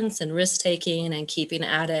patience and risk taking and keeping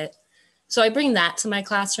at it. So I bring that to my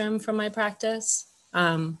classroom from my practice.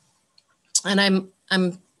 And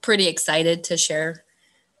I'm pretty excited to share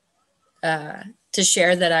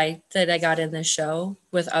that I got in this show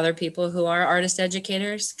with other people who are artist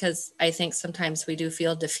educators, because I think sometimes we do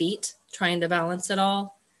feel defeat trying to balance it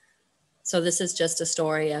all. So this is just a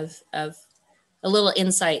story of a little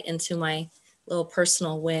insight into my little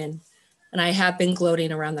personal win. And I have been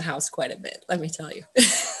gloating around the house quite a bit, let me tell you.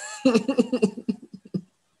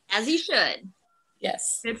 As you should.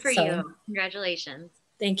 Yes. Good for you. Congratulations.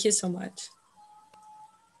 Thank you so much.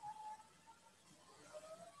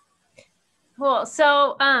 Cool.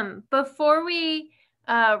 So before we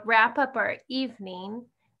wrap up our evening,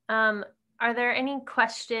 are there any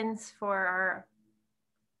questions for our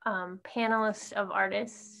panelists of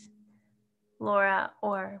artists, Laura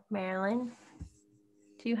or Marilyn?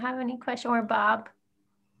 Do you have any questions, or Bob?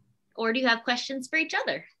 Or do you have questions for each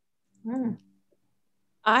other?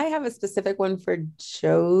 I have a specific one for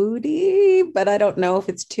Jody, but I don't know if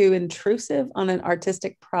it's too intrusive on an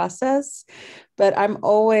artistic process. But I've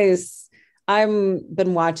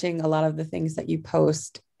been watching a lot of the things that you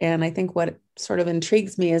post. And I think what sort of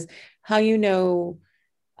intrigues me is how you know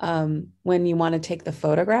when you want to take the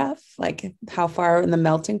photograph, like how far in the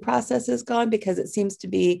melting process is gone, because it seems to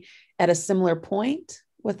be at a similar point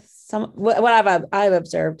with what I've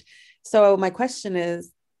observed. So my question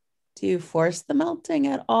is, do you force the melting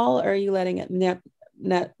at all? Or are you letting it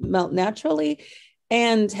melt naturally?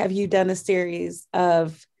 And have you done a series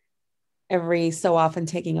of every so often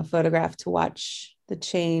taking a photograph to watch the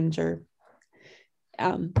change? Or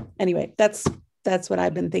anyway, that's what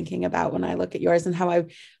I've been thinking about when I look at yours, and how I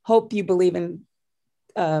hope you believe in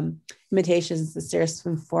imitation is the serious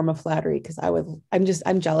form of flattery, because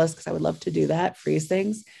I'm jealous, because I would love to do that, freeze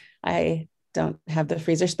things. I don't have the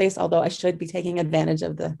freezer space, although I should be taking advantage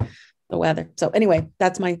of the weather. So anyway,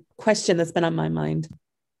 that's my question that's been on my mind.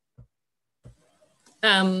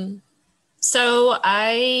 So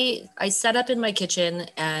I set up in my kitchen,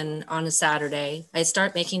 and on a Saturday, I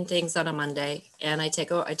start making things on a Monday, and I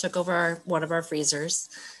took over one of our freezers.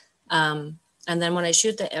 And then when I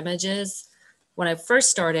shoot the images, when I first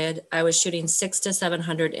started, I was shooting 600 to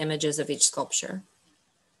 700 images of each sculpture.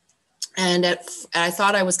 And I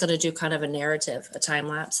thought I was going to do kind of a narrative, a time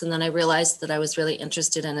lapse. And then I realized that I was really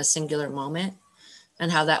interested in a singular moment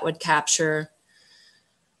and how that would capture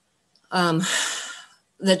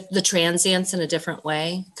the transience in a different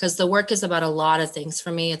way. Because the work is about a lot of things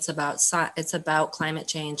for me. It's about climate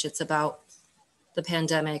change. It's about the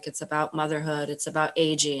pandemic. It's about motherhood. It's about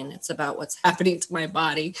aging. It's about what's happening to my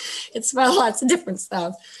body. It's about lots of different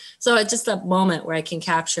stuff. So it's just a moment where I can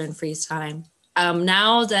capture and freeze time.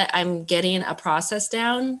 Now that I'm getting a process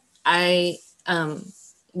down, I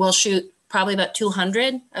will shoot probably about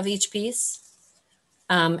 200 of each piece.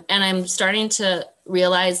 And I'm starting to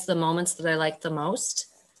realize the moments that I like the most.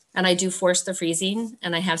 And I do force the freezing,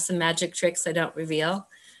 and I have some magic tricks I don't reveal.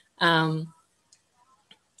 And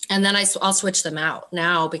then I'll switch them out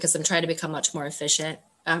now because I'm trying to become much more efficient.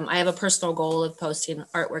 I have a personal goal of posting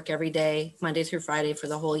artwork every day, Monday through Friday for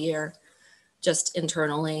the whole year, just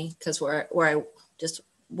internally, because where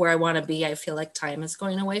I want to be, I feel like time is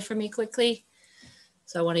going away from me quickly.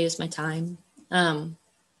 So I want to use my time.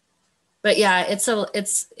 But yeah, it's a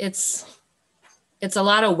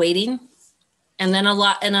lot of waiting, and then a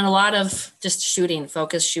lot of just shooting,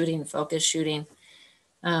 focus shooting.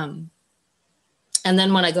 And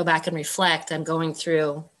then when I go back and reflect, I'm going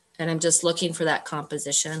through and I'm just looking for that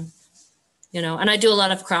composition, and I do a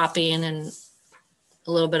lot of cropping and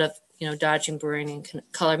a little bit of, dodging, burning, and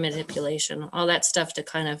color manipulation, all that stuff to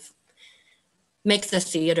kind of make the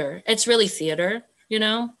theater. It's really theater,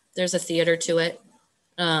 there's a theater to it.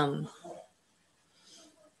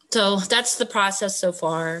 So that's the process so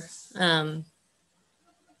far. I'm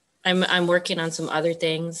working on some other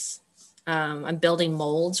things. I'm building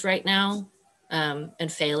molds right now,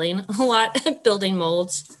 and failing a lot at building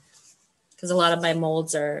molds because a lot of my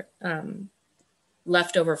molds are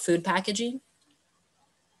leftover food packaging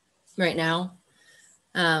right now.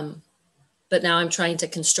 But now I'm trying to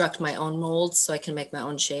construct my own molds so I can make my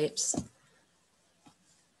own shapes.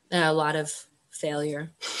 A lot of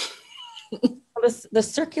failure. The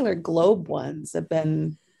circular globe ones have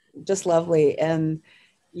been just lovely, and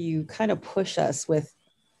you kind of push us with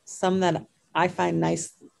some that I find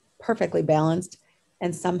nice, perfectly balanced,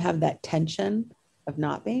 and some have that tension of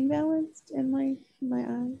not being balanced in my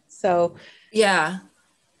eyes. So yeah.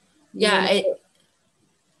 I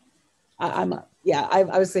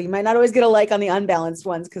was saying you might not always get a like on the unbalanced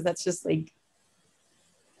ones because that's just like,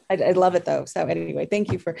 I love it though. So anyway,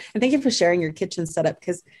 thank you for sharing your kitchen setup,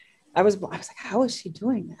 because I was like, how is she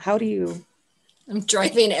doing that? How do you? I'm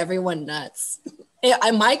driving everyone nuts.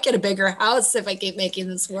 I might get a bigger house if I keep making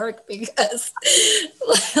this work, because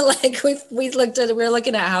like we were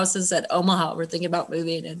looking at houses at Omaha. We're thinking about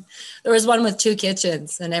moving, and there was one with 2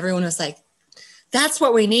 kitchens, and everyone was like, that's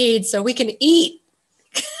what we need so we can eat.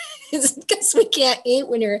 Because we can't eat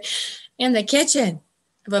when you're in the kitchen.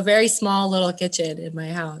 I have a very small little kitchen in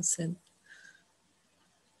my house,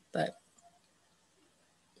 but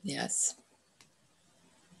yes.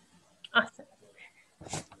 Awesome.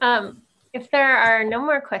 If there are no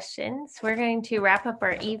more questions, we're going to wrap up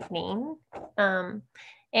our evening. And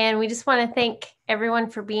we just want to thank everyone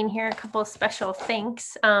for being here. A couple of special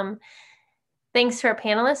thanks. Thanks to our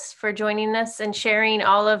panelists for joining us and sharing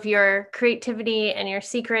all of your creativity and your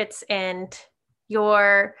secrets and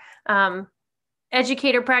your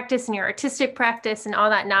educator practice and your artistic practice and all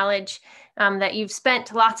that knowledge that you've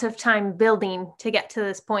spent lots of time building to get to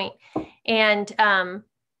this point. And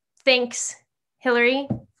thanks, Hillary,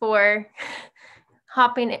 for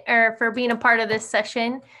for being a part of this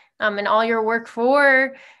session and all your work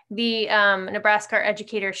for the Nebraska Art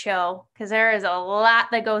Educator Show, because there is a lot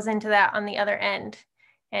that goes into that on the other end,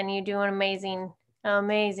 and you do an amazing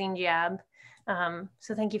job.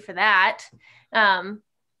 So thank you for that. And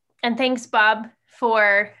thanks, Bob,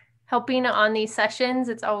 for helping on these sessions.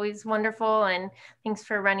 It's always wonderful, and thanks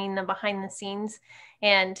for running the behind the scenes.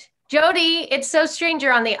 And Jody, it's so strange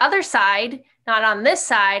you're on the other side, not on this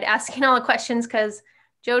side, asking all the questions, because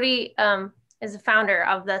Jody is the founder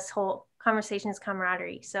of this whole Conversations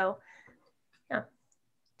Camaraderie. So yeah,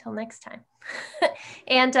 till next time.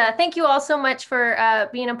 And thank you all so much for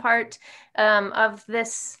being a part of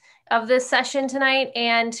this session tonight.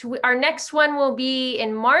 And our next one will be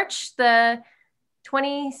in March the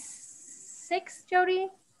 26th, Jody?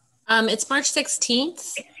 It's March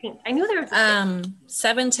 16th. I knew there was a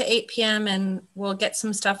 7 to 8 p.m. and we'll get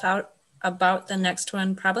some stuff out about the next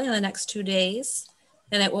one, probably in the next 2 days.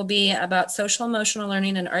 And it will be about social emotional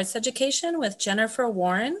learning and arts education with Jennifer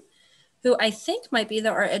Warren, who I think might be the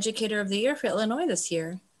Art Educator of the Year for Illinois this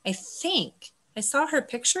year. I think. I saw her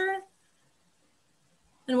picture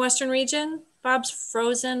in Western Region. Bob's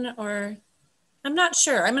frozen, or I'm not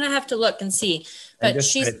sure. I'm going to have to look and see. I'm But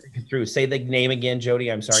just she's trying to think it through. Say the name again,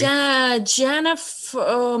 Jody. I'm sorry. Jennifer.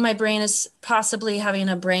 Oh, my brain is possibly having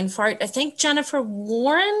a brain fart. I think Jennifer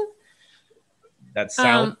Warren. That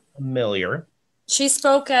sounds familiar. She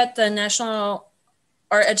spoke at the National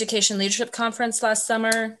Art Education Leadership Conference last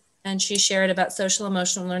summer, and she shared about social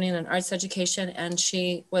emotional learning and arts education. And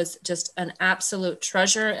she was just an absolute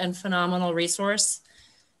treasure and phenomenal resource.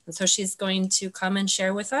 And so she's going to come and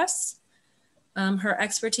share with us her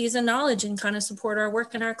expertise and knowledge and kind of support our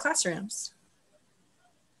work in our classrooms.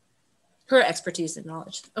 Her expertise and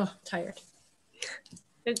knowledge. Oh, tired.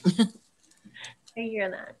 I hear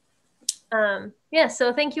that. Yeah,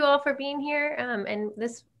 so thank you all for being here. And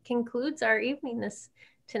this concludes our evening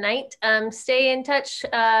tonight. Stay in touch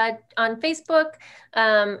on Facebook,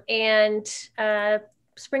 and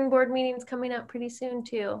Springboard meetings coming up pretty soon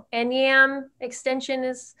too. And YAM extension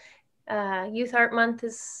is Youth Art Month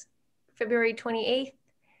is February 28th.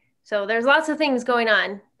 So there's lots of things going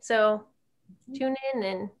on. So tune in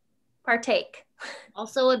and partake.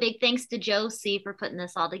 Also, a big thanks to Josie for putting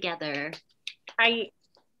this all together. I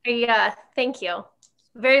thank you.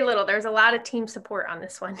 Very little. There's a lot of team support on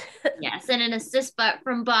this one. Yes, and an assist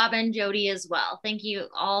from Bob and Jody as well. Thank you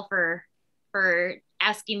all for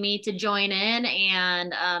asking me to join in,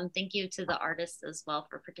 and thank you to the artists as well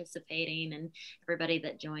for participating and everybody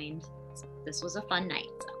that joined. This was a fun night.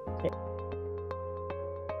 So.